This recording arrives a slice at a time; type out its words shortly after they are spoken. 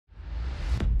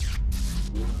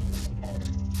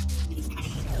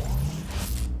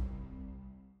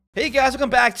Hey guys, welcome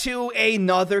back to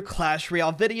another Clash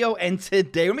Royale video, and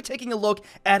today we're going to be taking a look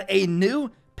at a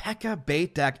new Pekka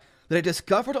bait deck that I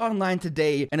discovered online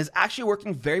today and is actually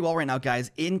working very well right now,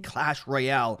 guys, in Clash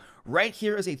Royale. Right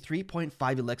here is a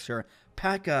 3.5 elixir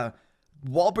Pekka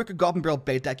Wallbreaker Goblin Barrel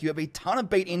bait deck. You have a ton of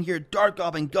bait in here: Dark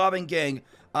Goblin, Goblin Gang,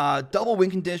 double win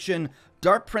condition.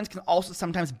 Dark Prince can also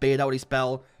sometimes bait out a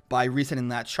spell by resetting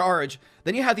that charge.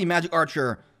 Then you have the Magic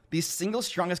Archer, the single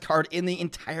strongest card in the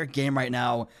entire game right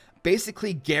now.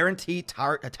 Basically guaranteed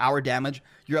tower damage.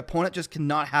 Your opponent just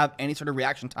cannot have any sort of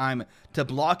reaction time to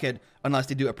block it unless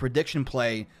they do a prediction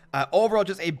play. Overall,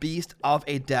 just a beast of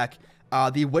a deck.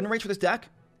 The win rate for this deck,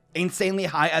 insanely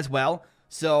high as well.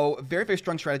 So very, very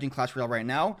strong strategy in Clash Royale right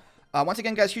now. Once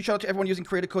again, guys, huge shout out to everyone using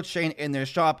creator code Shane in their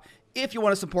shop. If you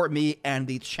want to support me and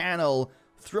the channel,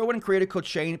 throw in creator code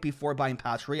Shane before buying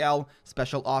Clash Royale,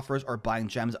 special offers, or buying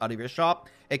gems out of your shop.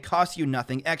 It costs you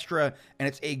nothing extra, and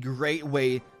it's a great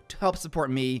way to help support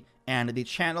me and the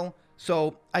channel.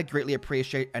 So I greatly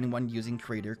appreciate anyone using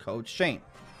creator code Shane.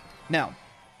 Now,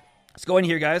 let's go in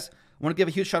here, guys. I want to give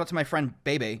a huge shout out to my friend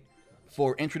Bebe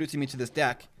for introducing me to this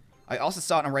deck. I also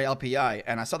saw it on Royale LPI,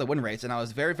 and I saw the win rates, and I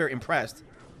was very, very impressed.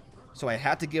 So I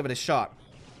had to give it a shot.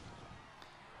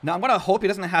 Now, I'm going to hope he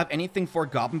doesn't have anything for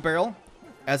Goblin Barrel,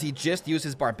 as he just used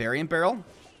his Barbarian Barrel.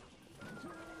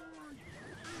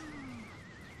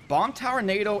 Bomb Tower,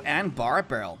 NATO, and Bar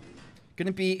Barrel.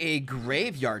 Gonna be a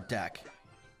Graveyard deck.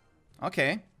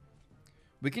 Okay.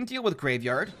 We can deal with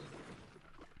Graveyard.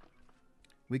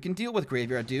 We can deal with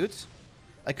Graveyard, dudes.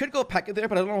 I could go Pekka there,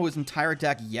 but I don't know his entire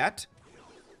deck yet.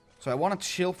 So I want to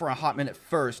chill for a hot minute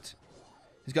first.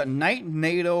 He's got Knight,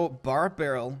 NATO, Bar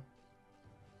Barrel.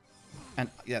 And,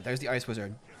 yeah, there's the Ice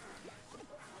Wizard.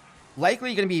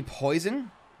 Likely going to be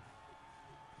Poison.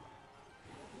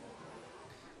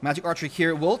 Magic Archer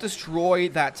here will destroy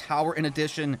that tower in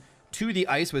addition to the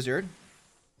Ice Wizard.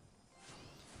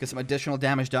 Get some additional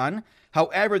damage done.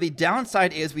 However, the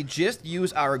downside is we just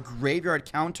use our Graveyard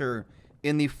counter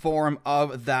in the form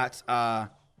of that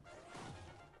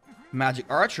Magic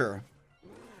Archer.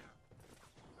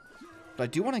 But I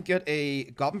do want to get a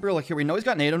Goblin Barrel here. We know he's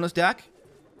got NATO in his deck,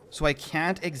 so I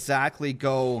can't exactly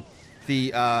go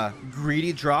the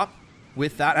greedy drop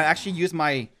with that. I actually used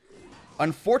my,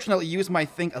 unfortunately, used my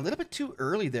thing a little bit too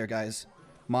early there, guys.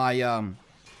 My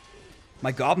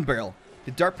Goblin Barrel.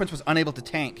 The Dark Prince was unable to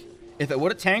tank. If it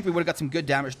would have tanked, we would have got some good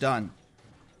damage done.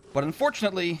 But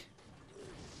unfortunately,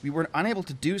 we were unable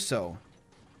to do so,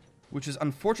 which is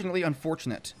unfortunately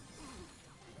unfortunate.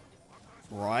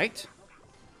 Right.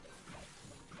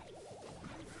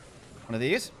 One of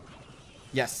these.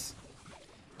 Yes.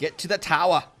 Get to the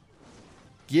tower.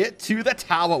 Get to the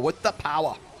tower with the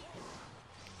power.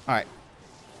 Alright.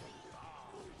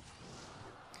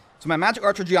 So my Magic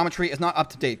Archer geometry is not up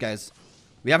to date, guys.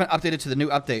 We haven't updated to the new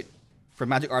update for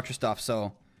Magic Archer stuff,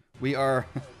 so we are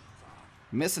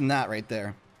missing that right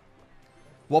there.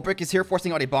 Wallbreak is here,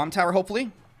 forcing out a Bomb Tower,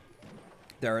 hopefully.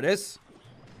 There it is.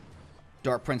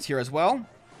 Dark Prince here as well.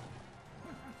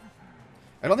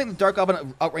 I don't think the Dark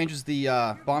Goblin outranges the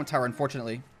Bomb Tower,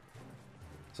 unfortunately.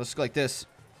 So let's go like this.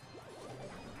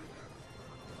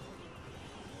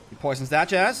 He poisons that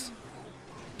jazz.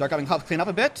 Dark Goblin helps clean up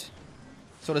a bit.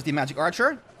 So does the Magic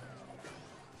Archer.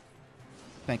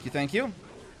 Thank you, thank you. Let's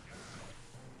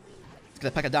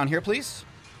get a Pekka down here, please.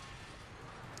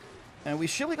 And we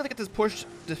should be able to get this push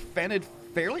defended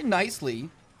fairly nicely.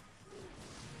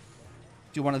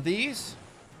 Do one of these.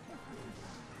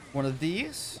 One of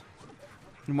these.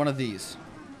 And one of these.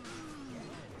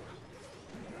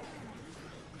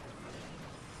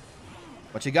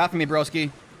 What you got for me,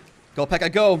 broski? Go,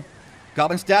 Pekka, go.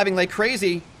 Goblin stabbing like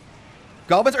crazy.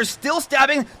 Goblins are still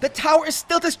stabbing. The tower is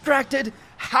still distracted.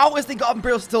 How is the Goblin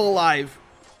Barrel still alive?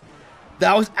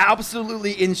 That was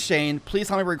absolutely insane. Please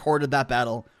tell me we recorded that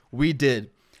battle. We did.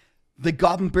 The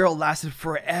Goblin Barrel lasted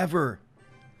forever.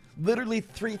 Literally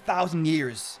 3,000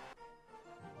 years.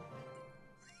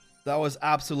 That was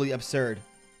absolutely absurd.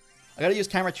 I gotta use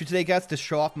camera 2 today, guys, to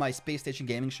show off my Space Station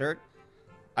Gaming shirt.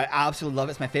 I absolutely love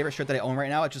it. It's my favorite shirt that I own right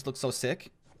now. It just looks so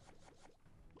sick.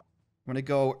 I'm gonna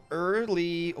go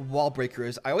early Wall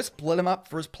Breakers. I always split them up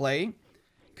first play,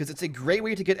 because it's a great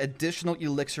way to get additional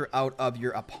elixir out of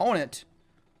your opponent.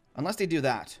 Unless they do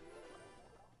that.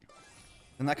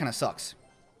 Then that kind of sucks.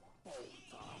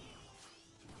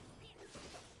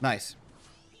 Nice.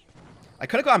 I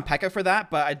could have gone Pekka for that,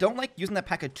 but I don't like using that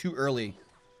Pekka too early.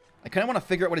 I kind of want to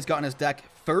figure out what he's got in his deck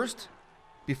first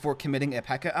before committing a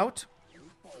Pekka out.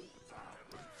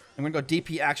 I'm going to go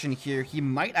DP action here. He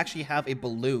might actually have a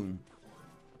balloon.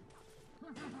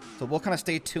 So we'll kind of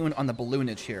stay tuned on the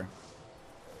balloonage here.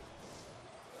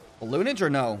 Balloonage or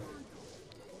no?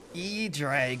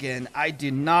 E-Dragon. I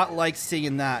do not like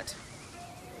seeing that.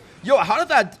 Yo, how did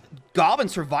that Goblin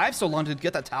survive so long to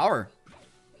get that tower?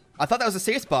 I thought that was a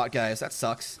safe spot, guys. That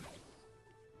sucks.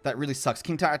 That really sucks.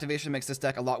 King Tower activation makes this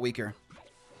deck a lot weaker.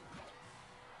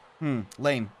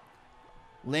 Lame.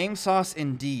 Lame sauce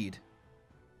indeed.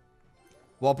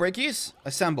 Wall breakies,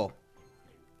 assemble.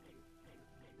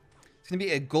 It's going to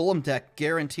be a Golem deck,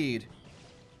 guaranteed.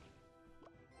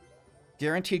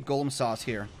 Guaranteed Golem sauce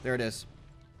here. There it is.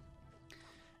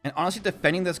 And honestly,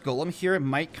 defending this Golem here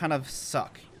might kind of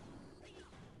suck.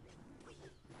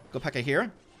 Go Pekka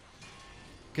here.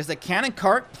 Because the cannon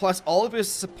cart plus all of his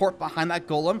support behind that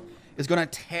Golem is going to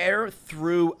tear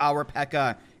through our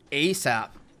Pekka ASAP.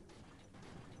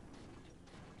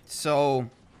 So,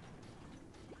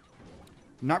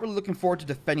 not really looking forward to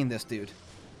defending this dude.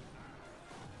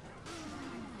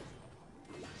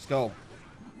 Let's go.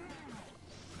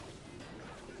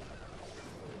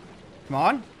 Come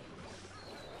on.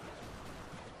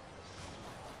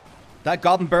 That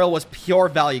Goblin Barrel was pure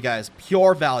value, guys.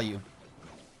 Pure value.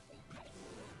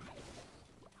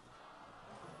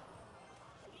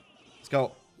 Let's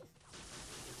go.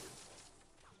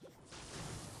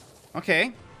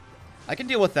 Okay. I can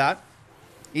deal with that.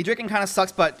 E-Dragon kind of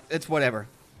sucks, but it's whatever.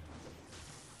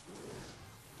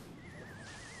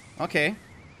 Okay.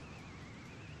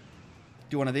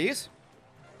 Do one of these.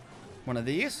 One of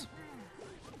these.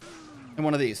 And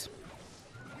one of these.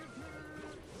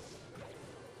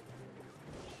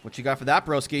 What you got for that,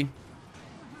 broski?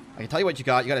 I can tell you what you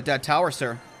got. You got a dead tower,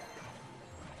 sir.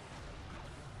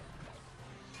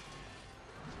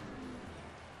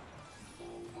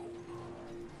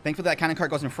 Thankfully that cannon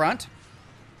cart goes in front.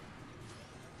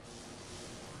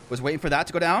 Was waiting for that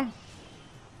to go down.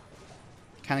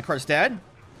 Cannon cart's dead.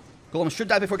 Golem should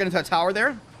die before getting to that tower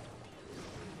there.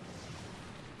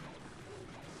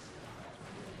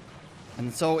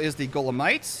 And so is the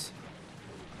Golemites.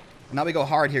 Now we go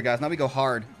hard here, guys. Now we go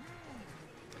hard.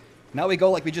 Now we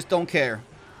go like we just don't care.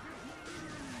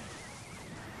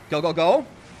 Go, go, go.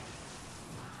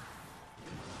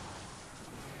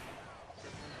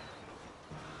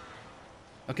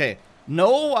 Okay.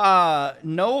 No,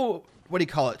 no, what do you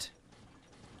call it?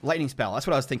 Lightning spell. That's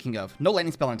what I was thinking of. No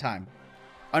lightning spell in time.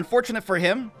 Unfortunate for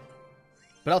him,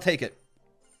 but I'll take it.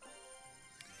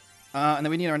 And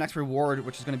then we need our next reward,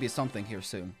 which is going to be something here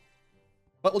soon.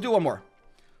 But we'll do one more.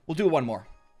 We'll do one more.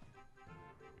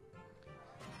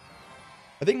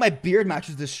 I think my beard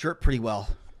matches this shirt pretty well.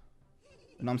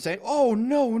 You know what I'm saying? Oh,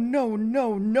 no, no,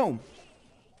 no, no.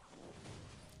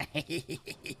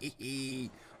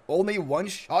 Only one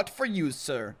shot for you,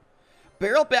 sir.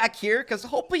 Barrel back here, because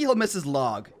hopefully he'll miss his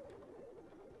log.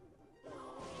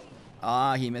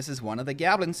 Ah, he misses one of the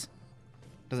goblins.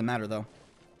 Doesn't matter, though.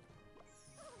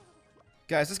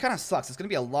 Guys, this kind of sucks. It's going to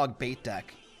be a log bait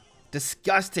deck.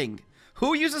 Disgusting.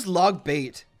 Who uses log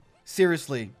bait?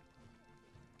 Seriously.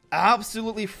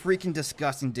 Absolutely freaking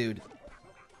disgusting, dude.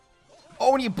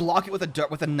 Oh, and you block it with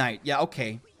a knight. Yeah,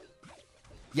 okay.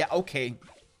 Yeah, okay.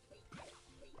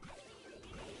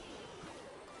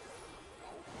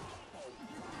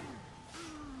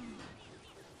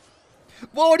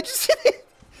 Whoa, did you see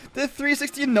the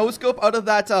 360 no-scope out of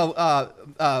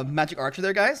that magic archer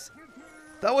there, guys?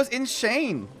 That was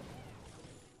insane.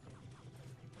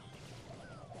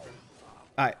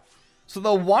 Alright. So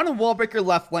the one wall breaker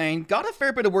left lane got a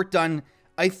fair bit of work done.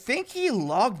 I think he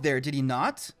logged there, did he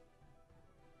not?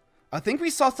 I think we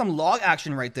saw some log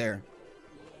action right there.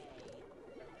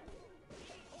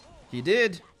 He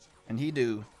did. And he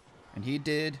do. And he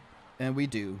did. And we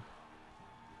do.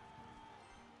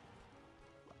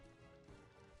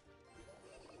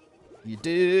 He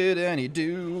did, and he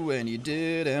do, and he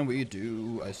did, and we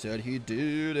do. I said he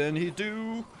did, and he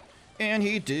do, and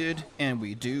he did, and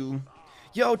we do.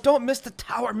 Yo, don't miss the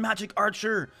tower, Magic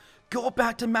Archer. Go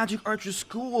back to Magic Archer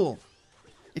school.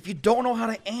 If you don't know how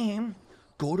to aim,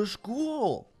 go to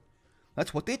school.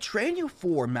 That's what they train you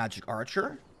for, Magic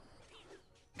Archer.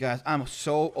 Guys, I'm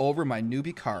so over my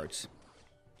newbie cards.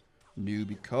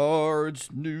 Newbie cards,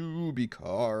 newbie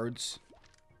cards.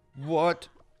 What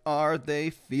are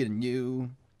they feeding you?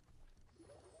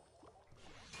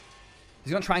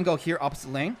 He's gonna try and go here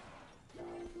opposite lane.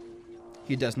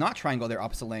 He does not try and go there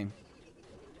opposite lane.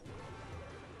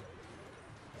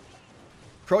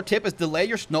 Pro tip is delay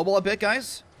your snowball a bit,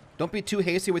 guys. Don't be too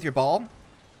hasty with your ball,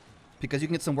 because you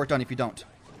can get some work done if you don't.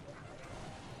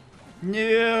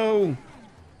 No.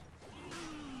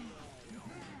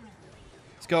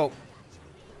 Let's go.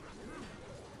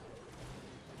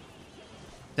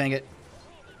 Dang it.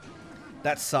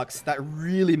 That sucks. That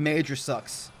really major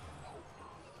sucks.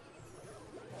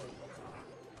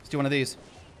 Let's do one of these.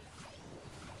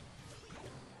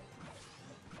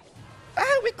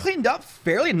 Ah, we cleaned up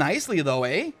fairly nicely, though,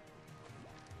 eh?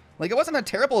 Like, it wasn't a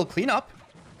terrible cleanup,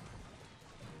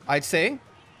 I'd say.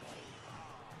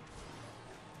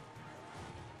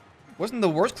 Wasn't the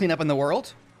worst cleanup in the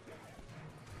world.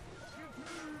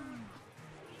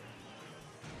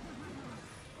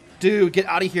 Dude, get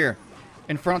out of here.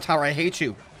 Inferno Tower, I hate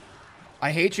you.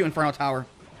 I hate you, Inferno Tower.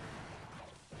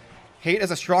 Hate is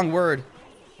a strong word,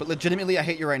 but legitimately, I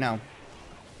hate you right now.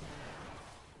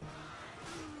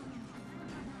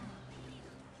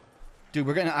 Dude,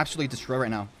 we're getting absolutely destroyed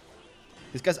right now.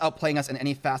 This guy's outplaying us in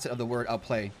any facet of the word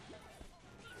outplay.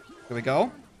 Here we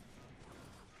go.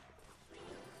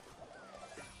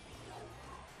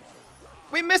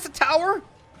 We missed a tower?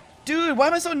 Dude, why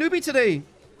am I so newbie today?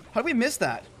 How did we miss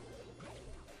that?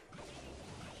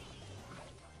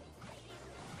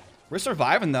 We're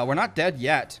surviving, though. We're not dead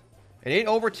yet. It ain't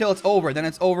over till it's over. Then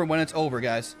it's over when it's over,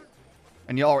 guys.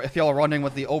 And if y'all are wondering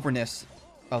what the overness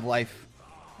of life.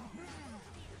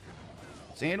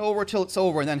 It ain't over till it's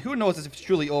over. And then who knows if it's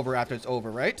truly over after it's over,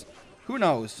 right? Who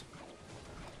knows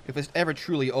if it's ever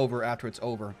truly over after it's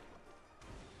over?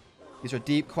 These are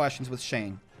deep questions with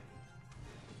Shane.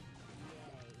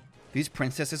 These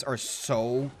princesses are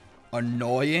so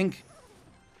annoying.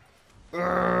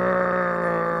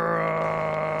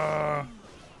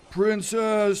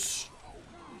 Princess!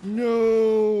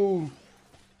 No!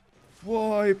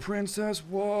 Why, princess?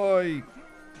 Why?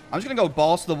 I'm just gonna go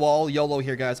balls to the wall YOLO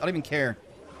here, guys. I don't even care.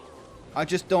 I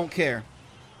just don't care.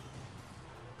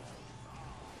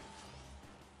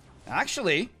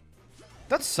 Actually,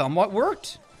 that somewhat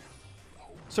worked.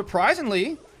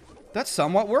 Surprisingly, that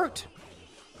somewhat worked.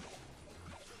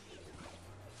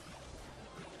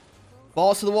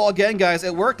 Balls to the wall again, guys.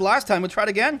 It worked last time. We'll try it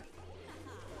again.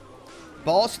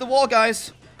 Balls to the wall,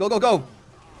 guys. Go, go, go.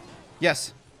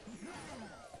 Yes.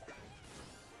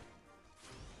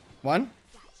 One.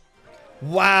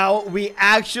 Wow, we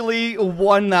actually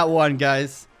won that one,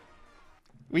 guys.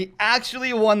 We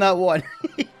actually won that one.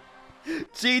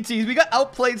 GTs, we got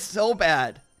outplayed so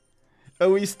bad.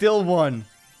 And we still won.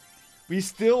 We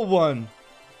still won.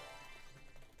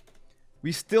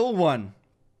 We still won.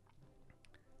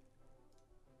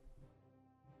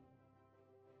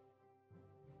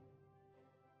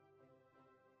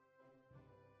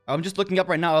 I'm just looking up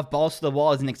right now if balls to the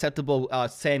wall is an acceptable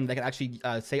saying that I can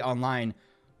actually say online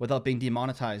without being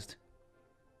demonetized.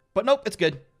 But nope, it's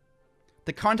good.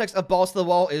 The context of balls to the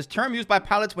wall is term used by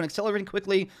pilots when accelerating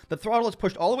quickly. The throttle is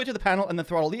pushed all the way to the panel and the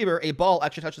throttle lever, a ball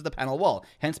actually touches the panel wall.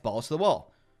 Hence, balls to the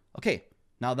wall. Okay,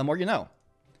 now the more you know.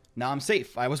 Now I'm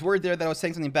safe. I was worried there that I was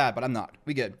saying something bad, but I'm not.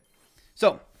 We good.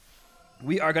 So,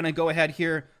 we are going to go ahead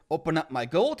here, open up my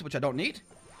gold, which I don't need.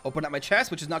 Open up my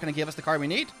chest, which is not going to give us the card we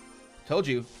need. Told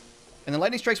you. And the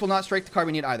lightning strikes will not strike the card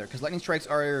we need either, because lightning strikes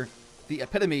are the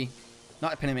epitome.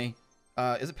 Not epitome.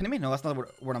 Is it epitome? No, that's not the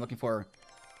word I'm looking for.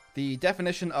 The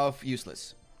definition of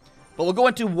useless. But we'll go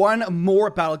into one more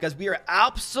battle, guys. We are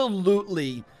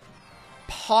absolutely,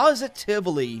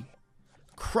 positively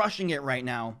crushing it right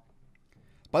now.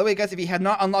 By the way, guys, if you have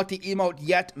not unlocked the emote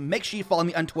yet, make sure you follow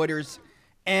me on Twitters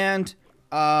and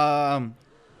Instagrams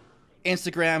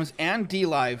and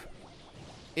DLive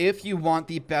if you want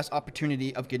the best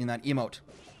opportunity of getting that emote.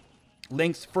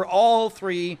 Links for all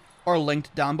three are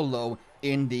linked down below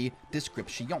in the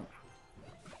description.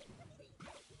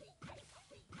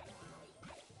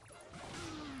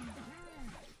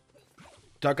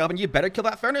 Dark Goblin, you better kill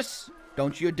that furnace.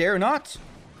 Don't you dare not.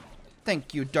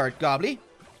 Thank you, Dark Goblin.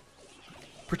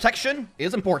 Protection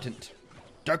is important.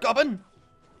 Dark Goblin.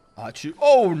 Achoo.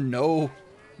 Oh, no.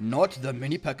 Not the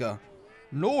mini Pekka.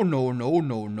 No, no, no,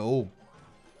 no, no.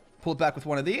 Pull it back with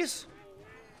one of these.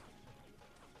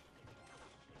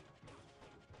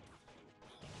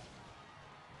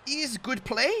 Is good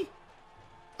play?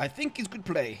 I think he's good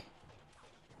play.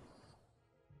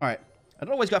 Alright. I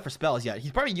don't know what he's got for spells yet.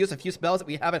 He's probably used a few spells that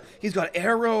we haven't. He's got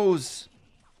arrows.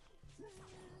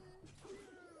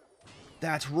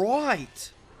 That's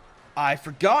right. I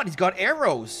forgot he's got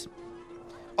arrows.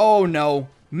 Oh no.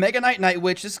 Mega Knight, Night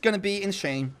Witch. This is going to be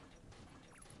insane.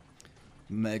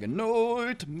 Mega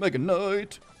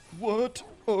Knight, what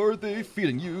are they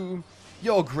feeding you?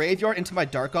 Yo, Graveyard into my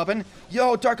Dark Goblin.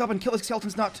 Yo, Dark Goblin, kill this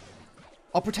skeleton's nut.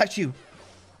 I'll protect you.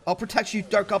 I'll protect you,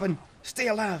 Dark Goblin. Stay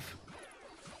alive.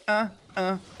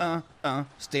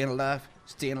 Staying alive.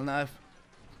 Staying alive.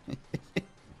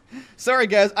 Sorry,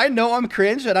 guys. I know I'm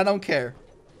cringe and I don't care.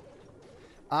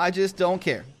 I just don't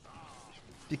care.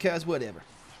 Because whatever.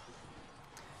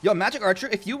 Yo, Magic Archer,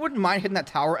 if you wouldn't mind hitting that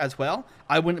tower as well,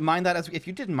 I wouldn't mind that as if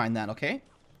you didn't mind that, okay?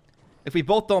 If we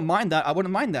both don't mind that, I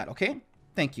wouldn't mind that, okay?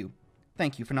 Thank you.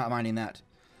 Thank you for not minding that.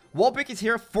 Wall break is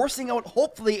here, forcing out,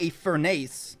 hopefully, a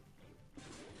Furnace.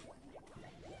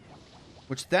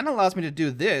 Which then allows me to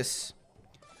do this.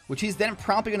 Which he's then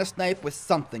promptly going to snipe with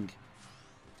something.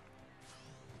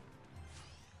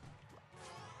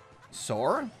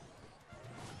 Sir?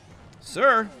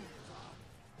 Sir?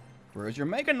 Where's your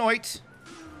Mega Knight?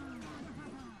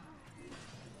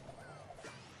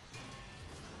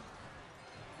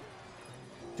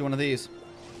 Do one of these.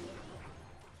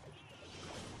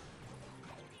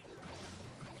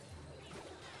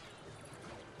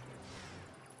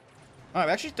 I've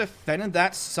actually defended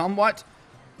that somewhat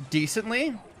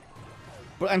decently,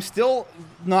 but I'm still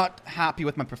not happy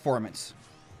with my performance.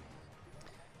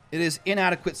 It is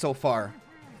inadequate so far.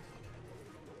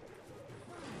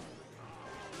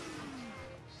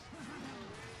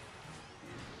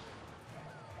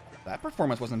 That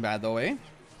performance wasn't bad though, eh?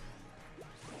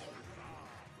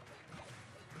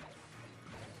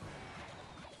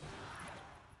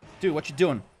 Dude, what you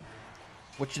doing?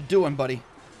 What you doing, buddy?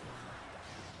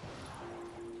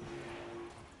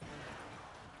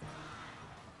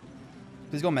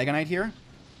 Please go Mega Knight here.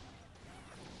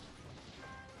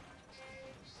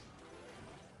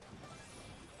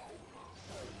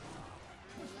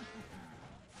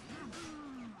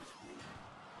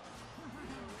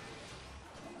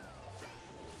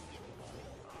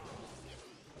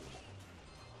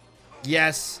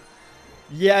 Yes.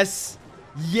 Yes.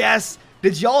 Yes.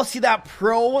 Did y'all see that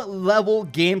pro level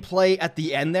gameplay at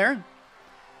the end there?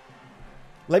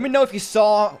 Let me know if you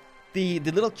saw the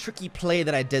little tricky play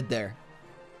that I did there.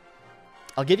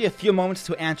 I'll give you a few moments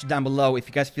to answer down below if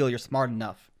you guys feel you're smart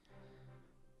enough.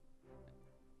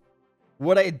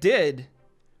 What I did,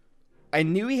 I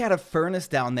knew he had a furnace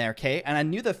down there, okay? And I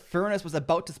knew the furnace was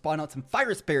about to spawn out some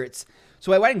fire spirits.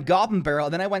 So I went in Goblin Barrel,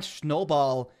 and then I went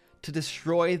Snowball to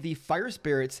destroy the fire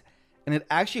spirits, and it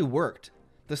actually worked.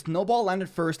 The Snowball landed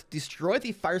first, destroyed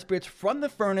the fire spirits from the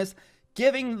furnace,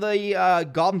 giving the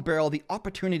Goblin Barrel the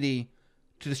opportunity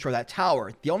to destroy that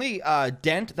tower. The only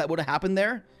dent that would have happened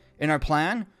there in our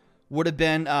plan would have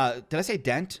been, did I say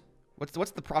dent?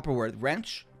 What's the proper word?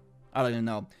 Wrench? I don't even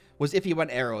know. Was if he went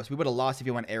arrows. We would have lost if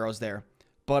he went arrows there.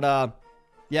 But,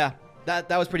 yeah, that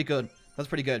was pretty good. That was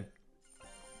pretty good.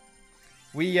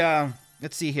 We,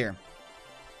 let's see here.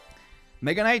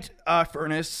 Mega Knight,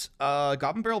 Furnace,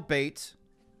 Goblin Barrel Bait,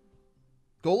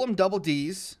 Golem Double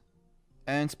Ds,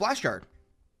 and Splash Guard.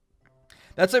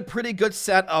 That's a pretty good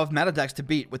set of meta decks to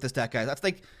beat with this deck, guys.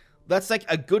 That's like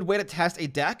a good way to test a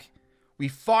deck. We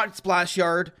fought Splash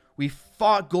Yard, we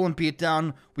fought Golem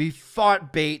Beatdown, we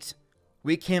fought Bait,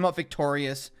 we came up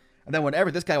victorious, and then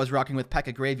whenever this guy was rocking with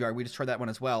Pekka Graveyard, we destroyed that one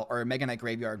as well, or Mega Knight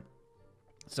Graveyard.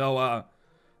 So,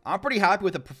 I'm pretty happy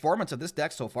with the performance of this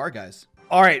deck so far, guys.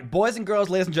 Alright, boys and girls,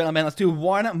 ladies and gentlemen, let's do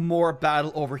one more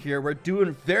battle over here. We're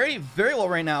doing very, very well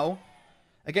right now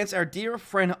against our dear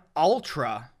friend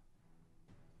Ultra,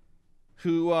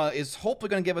 who is hopefully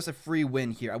going to give us a free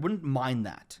win here. I wouldn't mind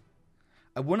that.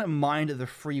 I wouldn't mind the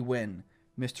free win,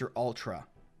 Mr. Ultra.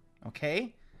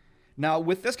 Okay? Now,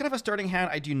 with this kind of a starting hand,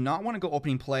 I do not want to go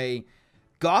opening play.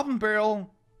 Goblin Barrel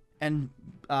and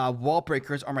Wall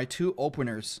Breakers are my two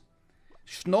openers.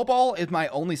 Snowball is my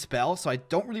only spell, so I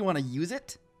don't really want to use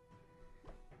it.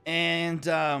 And,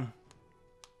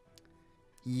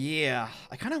 yeah,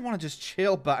 I kind of want to just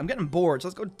chill, but I'm getting bored, so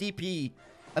let's go DP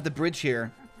at the bridge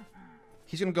here.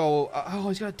 He's going to go, oh,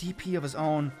 he's got a DP of his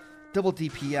own. Double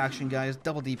DP action, guys,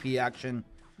 double DP action.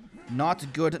 Not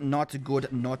good, not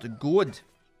good, not good.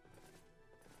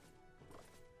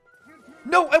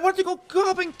 No, I wanted to go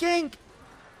Goblin Gank!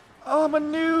 Oh, I'm a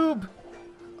noob!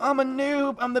 I'm a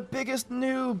noob. I'm the biggest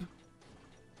noob.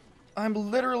 I'm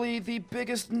literally the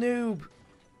biggest noob.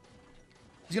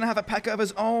 He's gonna have a Pekka of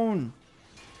his own.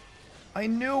 I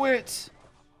knew it.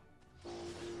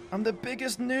 I'm the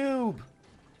biggest noob.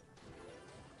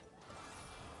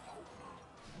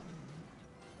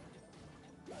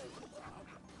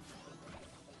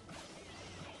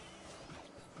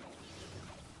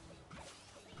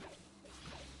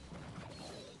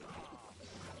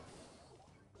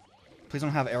 Please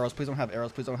don't have arrows. Please don't have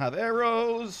arrows. Please don't have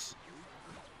arrows.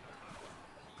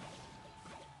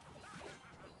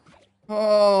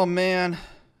 Oh, man.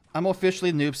 I'm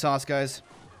officially noob sauce, guys.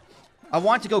 I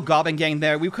want to go Goblin Gang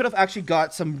there. We could have actually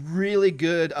got some really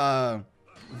good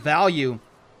value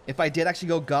if I did actually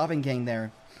go Goblin Gang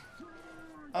there.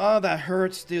 Oh, that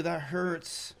hurts, dude. That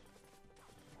hurts.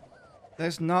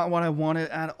 That's not what I wanted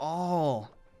at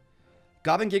all.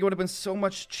 Goblin Gang would have been so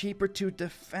much cheaper to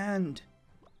defend.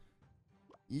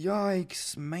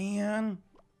 Yikes, man.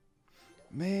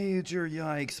 Major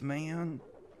yikes, man.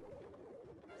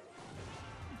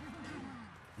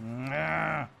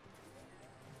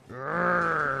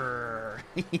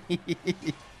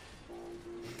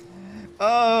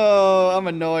 Oh, I'm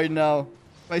annoyed now.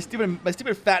 My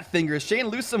stupid fat fingers. Shane,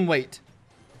 lose some weight.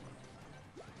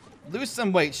 Lose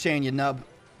some weight, Shane, you nub.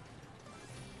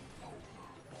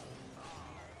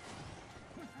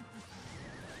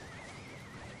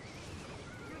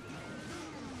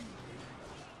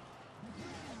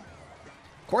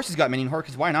 Of course he's got minion horde,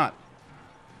 because why not?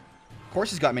 Of course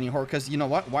he's got minion horde, because you know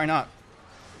what? Why not?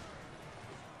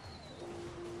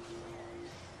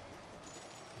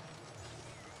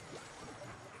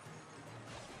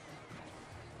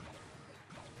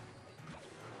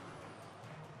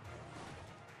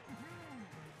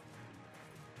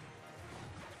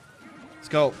 Let's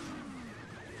go.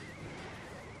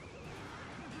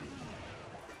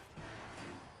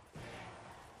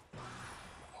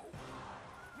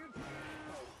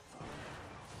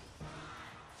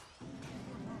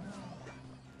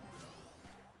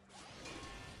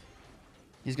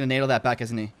 He's gonna nail that back,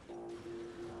 isn't he?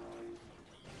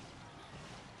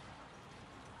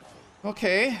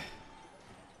 Okay.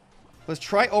 Let's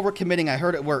try overcommitting. I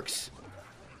heard it works.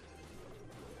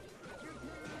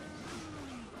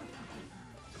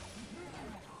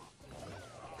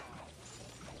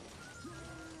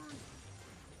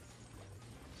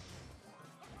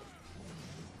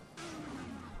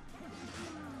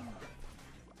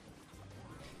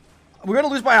 We're gonna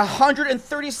lose by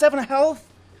 137 health?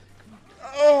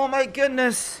 Oh my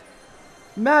goodness.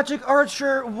 Magic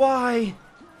Archer, why?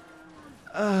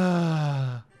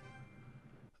 Why,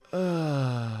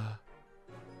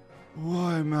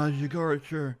 Magic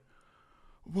Archer?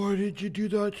 Why did you do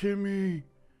that to me?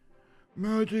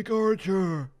 Magic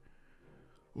Archer.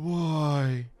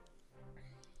 Why?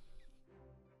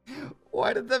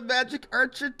 Why did the Magic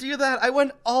Archer do that? I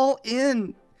went all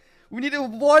in. We needed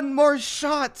one more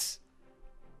shot.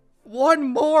 One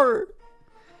more.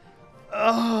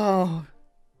 Oh.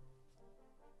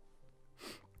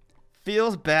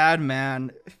 Feels bad,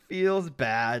 man. Feels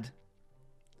bad.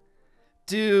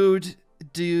 Dude,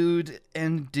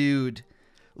 and dude.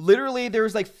 Literally, there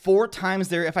was like 4 times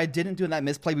there. If I didn't do that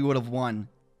misplay, we would have won.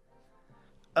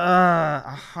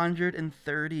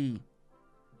 130.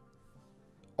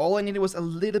 All I needed was a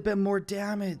little bit more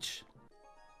damage.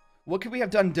 What could we have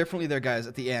done differently there, guys,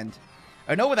 at the end?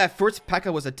 I know that first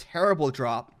Pekka was a terrible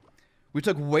drop. We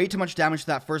took way too much damage to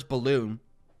that first balloon,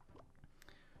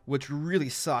 which really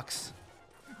sucks.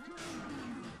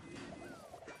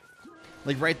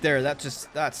 Like right there,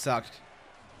 that sucked.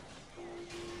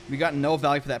 We got no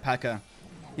value for that Pekka.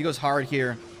 He goes hard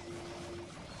here.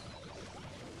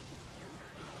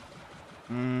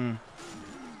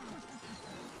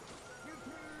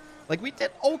 Like we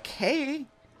did okay.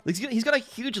 Like he's got a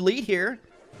huge lead here.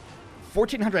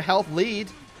 1400 health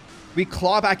lead. We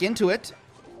claw back into it.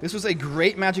 This was a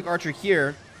great Magic Archer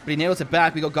here, but he nails it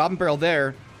back. We go Goblin Barrel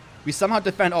there. We somehow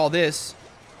defend all this.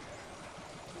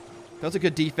 That was a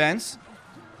good defense.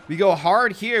 We go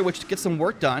hard here, which gets some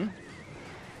work done.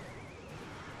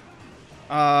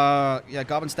 Yeah,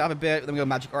 Goblin stab a bit. Then we go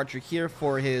Magic Archer here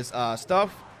for his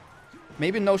stuff.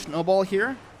 Maybe no snowball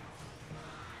here.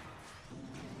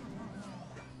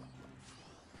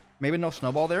 Maybe no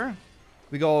snowball there.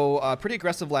 We go pretty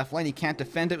aggressive left lane. He can't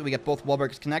defend it. We get both wall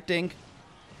breakers connecting.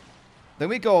 Then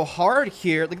we go hard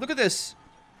here. Like, look at this.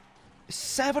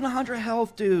 700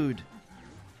 health, dude.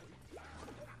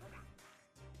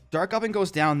 Dark Goblin goes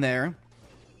down there.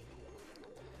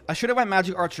 I should have went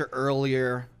Magic Archer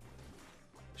earlier.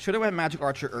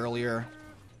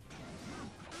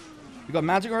 We got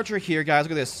Magic Archer here, guys.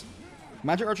 Look at this.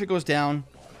 Magic Archer goes down.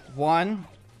 1,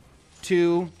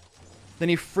 2. Then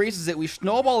he freezes it. We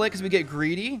snowball it because we get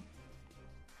greedy.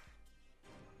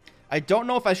 I don't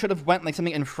know if I should have went like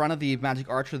something in front of the Magic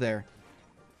Archer there.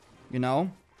 You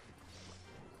know?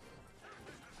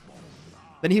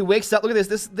 Then he wakes up. Look at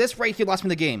this. This right here lost me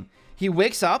the game. He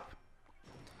wakes up.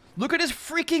 Look at his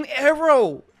freaking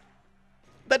arrow.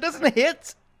 That doesn't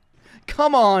hit.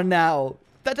 Come on now.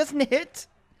 That doesn't hit.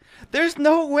 There's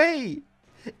no way.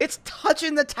 It's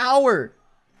touching the tower.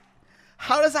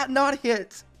 How does that not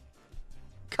hit?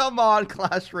 Come on,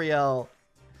 Clash Royale.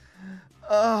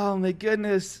 Oh my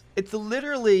goodness. It's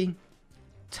literally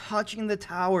touching the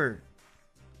tower.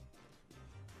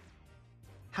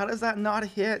 How does that not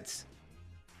hit?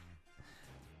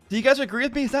 Do you guys agree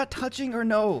with me? Is that touching or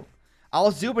no?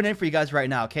 I'll zoom it in for you guys right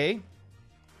now, okay?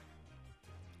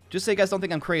 Just so you guys don't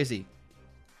think I'm crazy.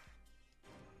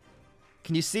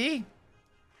 Can you see?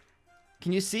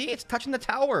 Can you see? It's touching the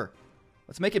tower.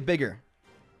 Let's make it bigger.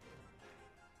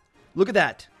 Look at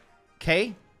that.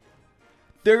 Okay?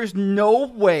 There's no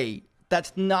way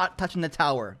that's not touching the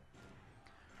tower.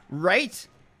 Right?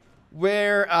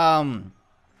 Where,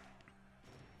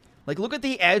 like, look at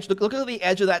the edge. Look at the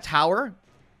edge of that tower.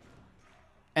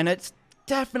 And it's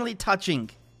definitely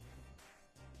touching.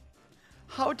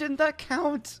 How didn't that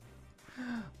count?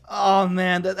 Oh,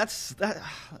 man. That's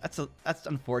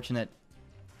unfortunate.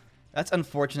 That's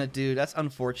unfortunate, dude. That's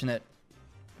unfortunate.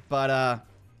 But,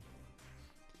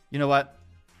 you know what?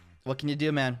 What can you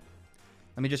do, man?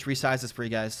 Let me just resize this for you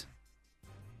guys.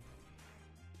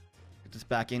 Get this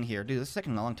back in here. Dude, this is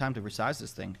taking a long time to resize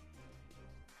this thing.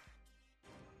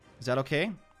 Is that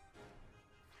okay?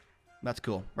 That's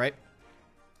cool, right?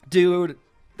 Dude,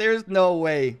 there's no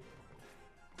way.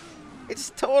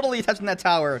 It's totally touching that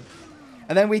tower.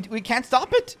 And then we can't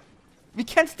stop it. We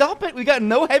can't stop it. We got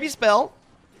no heavy spell.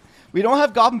 We don't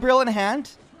have Goblin Barrel in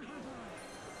hand.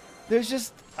 There's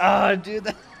just... Oh,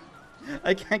 dude.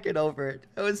 I can't get over it.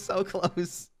 It was so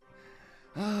close.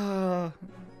 Oh,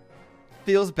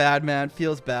 feels bad, man.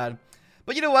 Feels bad.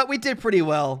 But you know what? We did pretty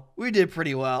well. We did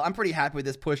pretty well. I'm pretty happy with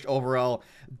this push overall.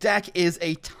 Deck is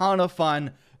a ton of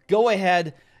fun. Go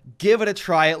ahead. Give it a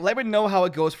try. Let me know how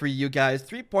it goes for you guys.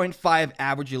 3.5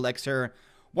 average elixir.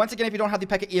 Once again, if you don't have the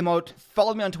Pekka emote,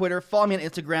 follow me on Twitter. Follow me on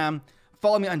Instagram.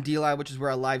 Follow me on DLive, which is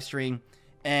where I live stream.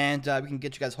 And we can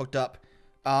get you guys hooked up.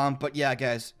 But yeah,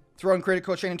 guys. Throw in creator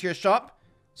code Shane into your shop.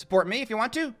 Support me if you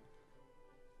want to.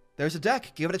 There's a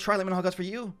deck. Give it a try. Let me know how it goes for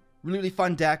you. Really, really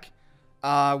fun deck.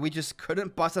 We just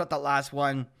couldn't bust it out that last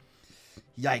one.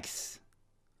 Yikes.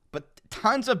 But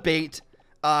tons of bait.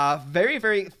 Very,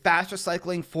 very fast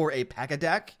recycling for a Pekka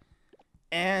deck.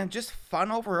 And just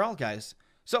fun overall, guys.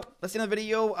 So, that's the end of the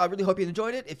video. I really hope you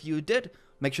enjoyed it. If you did,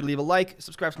 make sure to leave a like.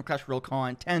 Subscribe for some Clash Royale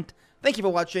content. Thank you for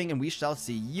watching. And we shall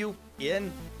see you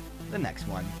in the next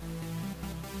one.